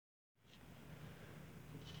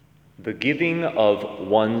the giving of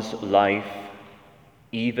one's life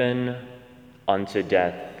even unto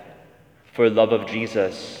death for love of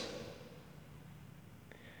Jesus.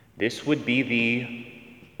 This would be the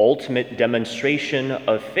ultimate demonstration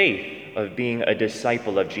of faith, of being a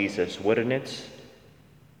disciple of Jesus, wouldn't it?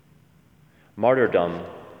 Martyrdom,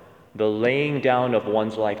 the laying down of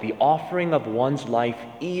one's life, the offering of one's life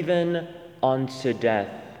even unto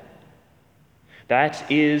death.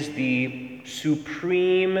 That is the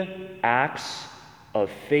supreme acts of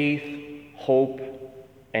faith, hope,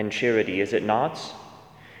 and charity, is it not?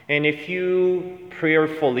 And if you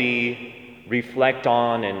prayerfully reflect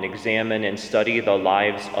on and examine and study the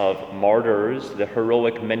lives of martyrs, the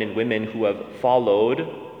heroic men and women who have followed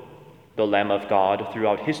the Lamb of God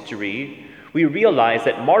throughout history, we realize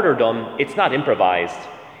that martyrdom, it's not improvised.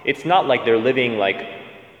 It's not like they're living like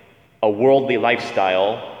a worldly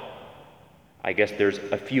lifestyle. I guess there's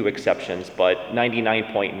a few exceptions, but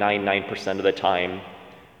 99.99% of the time,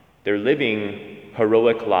 they're living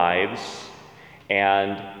heroic lives,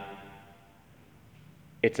 and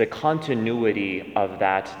it's a continuity of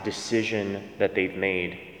that decision that they've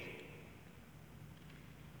made.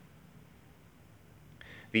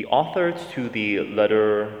 The author to the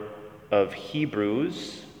letter of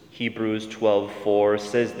Hebrews 12:4,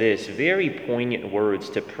 says this, very poignant words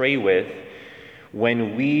to pray with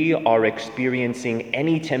when we are experiencing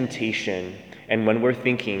any temptation and when we're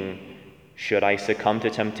thinking, should I succumb to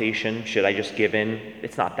temptation? Should I just give in?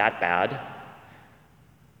 It's not that bad.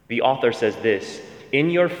 The author says this, in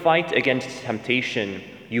your fight against temptation,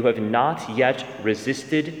 you have not yet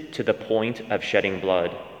resisted to the point of shedding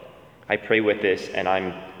blood. I pray with this, and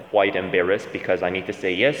I'm quite embarrassed because I need to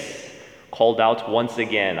say, yes, called out once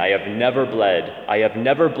again. I have never bled. I have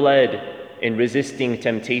never bled in resisting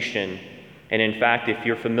temptation. And in fact, if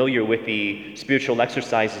you're familiar with the spiritual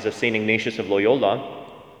exercises of St. Ignatius of Loyola,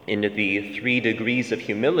 in the 3 degrees of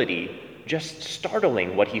humility, just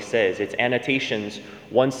startling what he says. It's annotations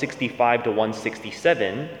 165 to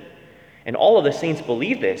 167. And all of the saints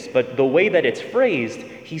believe this, but the way that it's phrased,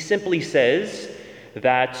 he simply says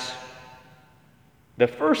that the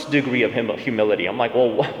first degree of humility, I'm like,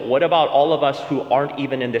 well, what about all of us who aren't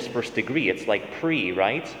even in this first degree? It's like pre,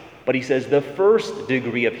 right? But he says the first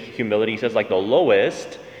degree of humility, he says like the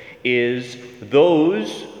lowest, is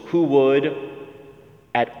those who would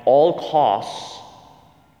at all costs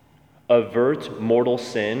avert mortal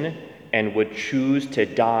sin and would choose to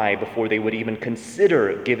die before they would even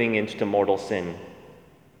consider giving in to mortal sin.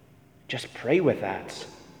 Just pray with that.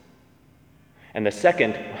 And the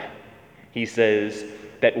second, he says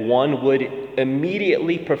that one would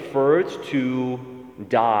immediately prefer to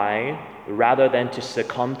die rather than to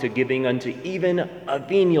succumb to giving unto even a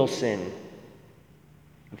venial sin.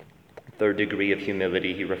 Third degree of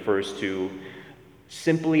humility, he refers to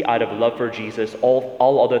simply out of love for Jesus,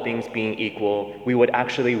 all other things being equal, we would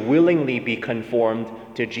actually willingly be conformed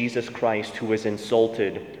to Jesus Christ, who was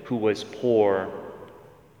insulted, who was poor,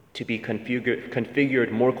 to be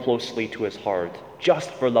configured more closely to his heart,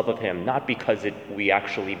 just for love of him, not because we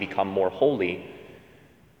actually become more holy.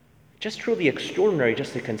 Just truly extraordinary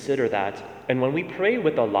just to consider that. And when we pray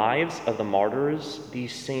with the lives of the martyrs,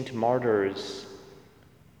 these saint martyrs,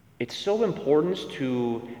 it's so important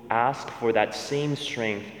to ask for that same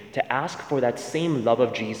strength, to ask for that same love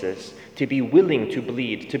of Jesus, to be willing to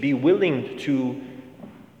bleed, to be willing to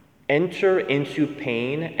enter into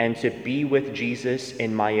pain and to be with Jesus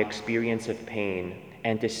in my experience of pain,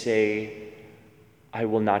 and to say, I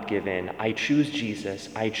will not give in. I choose Jesus.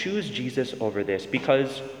 I choose Jesus over this,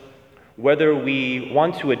 because whether we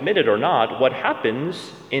want to admit it or not, what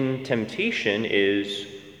happens in temptation is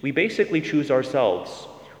we basically choose ourselves.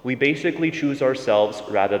 We basically choose ourselves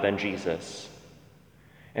rather than Jesus.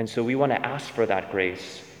 And so we want to ask for that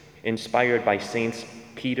grace, inspired by Saints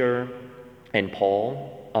Peter and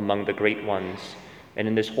Paul, among the great ones. And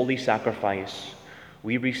in this holy sacrifice,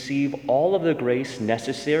 we receive all of the grace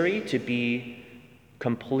necessary to be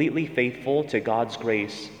completely faithful to God's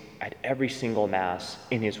grace at every single Mass,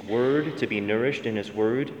 in His Word, to be nourished in His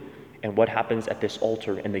Word, and what happens at this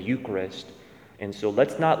altar in the Eucharist. And so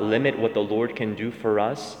let's not limit what the Lord can do for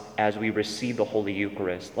us as we receive the Holy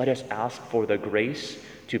Eucharist. Let us ask for the grace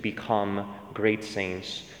to become great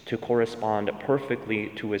saints, to correspond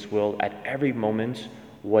perfectly to His will at every moment,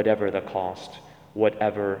 whatever the cost,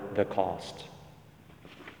 whatever the cost.